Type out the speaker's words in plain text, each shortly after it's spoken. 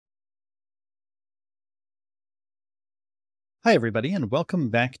Hi, everybody, and welcome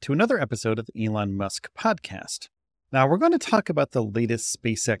back to another episode of the Elon Musk podcast. Now, we're going to talk about the latest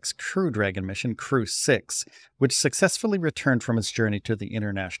SpaceX Crew Dragon mission, Crew-6, which successfully returned from its journey to the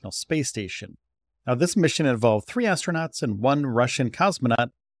International Space Station. Now, this mission involved 3 astronauts and 1 Russian cosmonaut,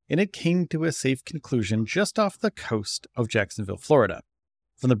 and it came to a safe conclusion just off the coast of Jacksonville, Florida.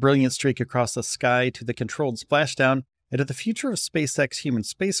 From the brilliant streak across the sky to the controlled splashdown and to the future of SpaceX human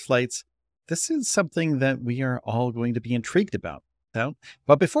space flights, this is something that we are all going to be intrigued about.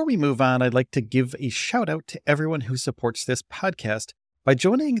 But before we move on, I'd like to give a shout out to everyone who supports this podcast by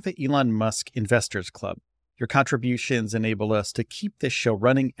joining the Elon Musk Investors Club. Your contributions enable us to keep this show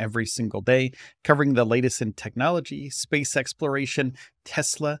running every single day, covering the latest in technology, space exploration,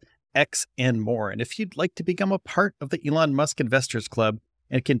 Tesla, X, and more. And if you'd like to become a part of the Elon Musk Investors Club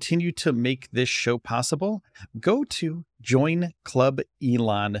and continue to make this show possible, go to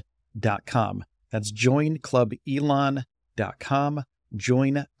joinclubelon.com. That's joinclubelon.com,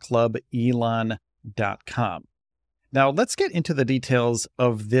 joinclubelon.com. Now let's get into the details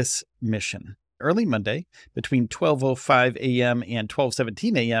of this mission. Early Monday, between 12:05 a.m. and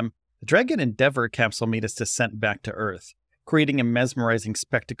 12:17 a.m., the Dragon Endeavour capsule made its descent back to Earth, creating a mesmerizing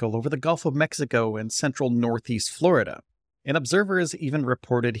spectacle over the Gulf of Mexico and central northeast Florida. And observers even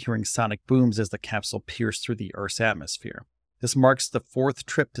reported hearing sonic booms as the capsule pierced through the Earth's atmosphere. This marks the 4th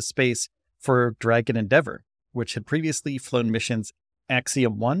trip to space for Dragon Endeavour, which had previously flown missions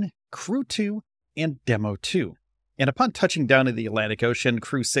Axiom 1, Crew-2, and Demo 2. And upon touching down in the Atlantic Ocean,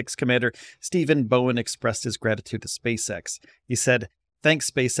 Crew-6 commander Stephen Bowen expressed his gratitude to SpaceX. He said, "Thanks,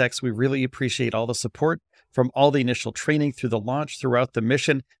 SpaceX. We really appreciate all the support from all the initial training through the launch throughout the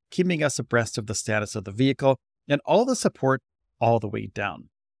mission, keeping us abreast of the status of the vehicle, and all the support all the way down."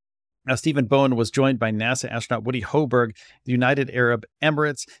 Now, Stephen Bowen was joined by NASA astronaut Woody Hoberg, the United Arab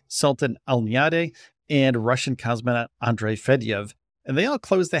Emirates, Sultan Al Neyadi, and Russian cosmonaut Andrei Fedyev, and they all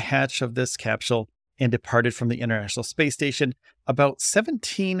closed the hatch of this capsule and departed from the International Space Station about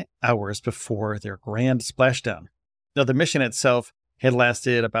 17 hours before their grand splashdown. Now, the mission itself had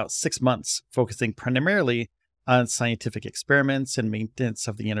lasted about 6 months, focusing primarily on scientific experiments and maintenance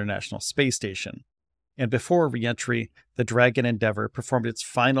of the International Space Station. And before re-entry, the Dragon Endeavour performed its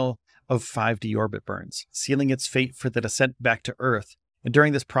final of 5 deorbit burns, sealing its fate for the descent back to Earth. And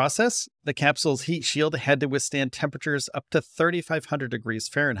during this process, the capsule's heat shield had to withstand temperatures up to 3,500 degrees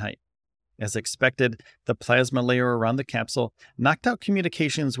Fahrenheit. As expected, the plasma layer around the capsule knocked out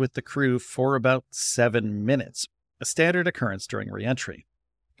communications with the crew for about 7 minutes, a standard occurrence during re-entry.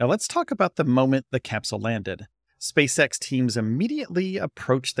 Now let's talk about the moment the capsule landed. SpaceX teams immediately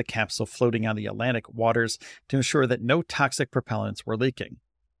approached the capsule floating on the Atlantic waters to ensure that no toxic propellants were leaking.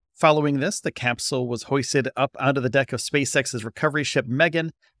 Following this, the capsule was hoisted up onto the deck of SpaceX's recovery ship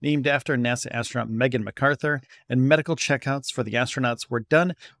Megan, named after NASA astronaut Megan McArthur, and medical checkouts for the astronauts were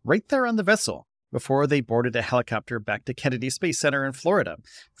done right there on the vessel before they boarded a helicopter back to Kennedy Space Center in Florida.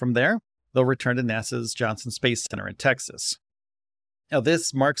 From there, they'll return to NASA's Johnson Space Center in Texas. Now,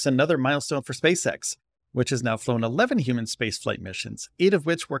 this marks another milestone for SpaceX, which has now flown 11 human spaceflight missions, 8 of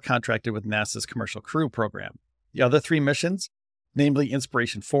which were contracted with NASA's Commercial Crew program. The other 3 missions, namely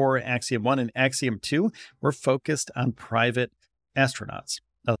Inspiration 4, Axiom 1, and Axiom 2, were focused on private astronauts.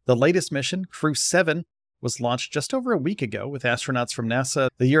 Now, the latest mission, Crew-7, was launched just over a week ago with astronauts from NASA,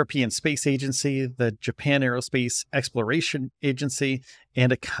 the European Space Agency, the Japan Aerospace Exploration Agency,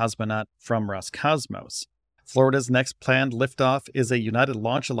 and a cosmonaut from Roscosmos. Florida's next planned liftoff is a United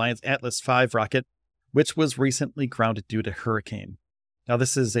Launch Alliance Atlas V rocket, which was recently grounded due to hurricane. Now,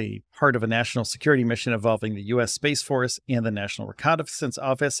 this is a part of a national security mission involving the U.S. Space Force and the National Reconnaissance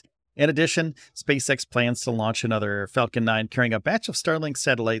Office. In addition, SpaceX plans to launch another Falcon 9 carrying a batch of Starlink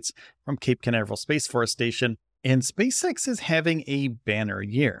satellites from Cape Canaveral Space Force Station, and SpaceX is having a banner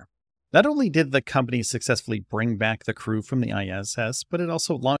year. Not only did the company successfully bring back the crew from the ISS, but it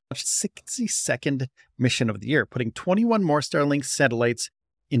also launched 62nd mission of the year, putting 21 more Starlink satellites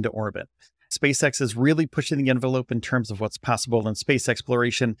into orbit. SpaceX is really pushing the envelope in terms of what's possible in space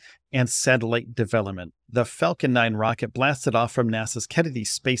exploration and satellite development. The Falcon 9 rocket blasted off from NASA's Kennedy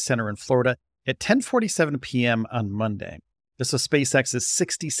Space Center in Florida at 10:47 p.m. on Monday. This was SpaceX's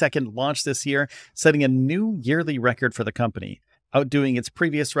 62nd launch this year, setting a new yearly record for the company, outdoing its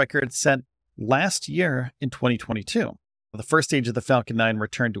previous record set last year in 2022. The first stage of the Falcon 9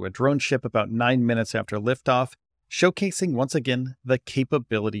 returned to a drone ship about 9 minutes after liftoff, showcasing once again the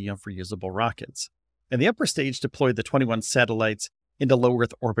capability of reusable rockets. And the upper stage deployed the 21 satellites into low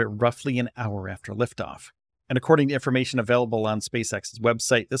Earth orbit roughly an hour after liftoff. And according to information available on SpaceX's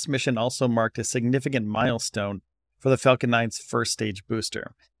website, this mission also marked a significant milestone for the Falcon 9's first stage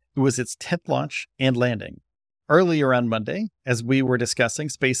booster. It was its 10th launch and landing. Earlier on Monday, as we were discussing,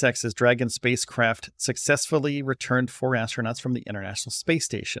 SpaceX's Dragon spacecraft successfully returned 4 astronauts from the International Space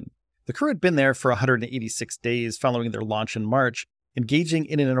Station. The crew had been there for 186 days following their launch in March, engaging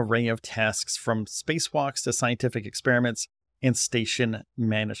in an array of tasks from spacewalks to scientific experiments and station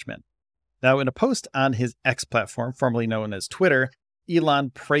management. Now, in a post on his X platform, formerly known as Twitter,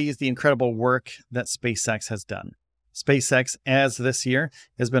 Elon praised the incredible work that SpaceX has done. SpaceX, as this year,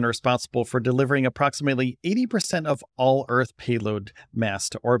 has been responsible for delivering approximately 80% of all Earth payload mass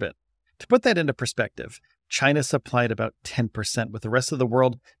to orbit. To put that into perspective, China supplied about 10%, with the rest of the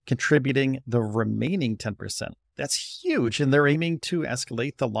world contributing the remaining 10%. That's huge, and they're aiming to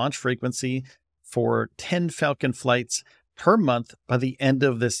escalate the launch frequency for 10 Falcon flights per month by the end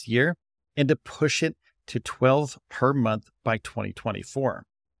of this year, and to push it to 12 per month by 2024.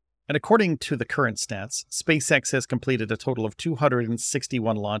 And according to the current stats, SpaceX has completed a total of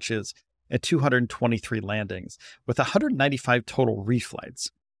 261 launches and 223 landings, with 195 total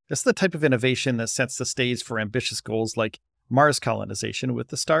reflights. This is the type of innovation that sets the stage for ambitious goals like Mars colonization with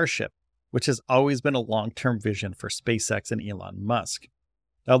the Starship, which has always been a long-term vision for SpaceX and Elon Musk.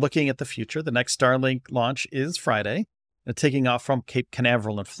 Now, looking at the future, the next Starlink launch is Friday, taking off from Cape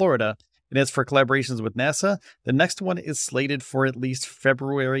Canaveral in Florida. And as for collaborations with NASA, the next one is slated for at least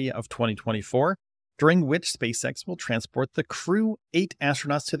February of 2024, during which SpaceX will transport the Crew-8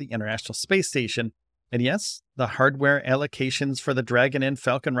 astronauts to the International Space Station. And yes, the hardware allocations for the Dragon and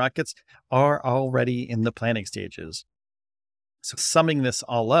Falcon rockets are already in the planning stages. So summing this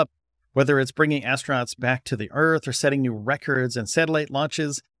all up, whether it's bringing astronauts back to the Earth or setting new records and satellite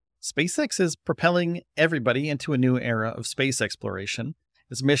launches, SpaceX is propelling everybody into a new era of space exploration.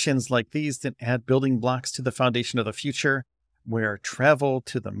 It's missions like these that add building blocks to the foundation of the future, where travel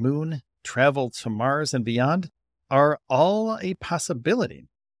to the moon, travel to Mars and beyond are all a possibility.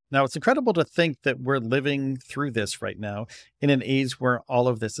 Now, it's incredible to think that we're living through this right now in an age where all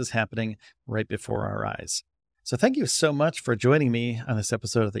of this is happening right before our eyes. So thank you so much for joining me on this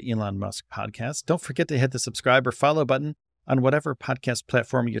episode of the Elon Musk podcast. Don't forget to hit the subscribe or follow button on whatever podcast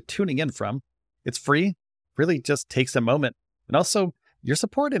platform you're tuning in from. It's free, really just takes a moment. And also, your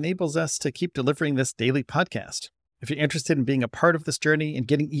support enables us to keep delivering this daily podcast. If you're interested in being a part of this journey and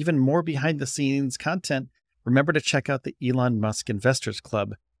getting even more behind-the-scenes content, remember to check out the Elon Musk Investors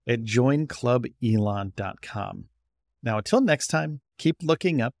Club at joinclubelon.com. Now, until next time, keep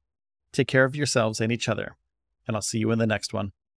looking up, take care of yourselves and each other, and I'll see you in the next one.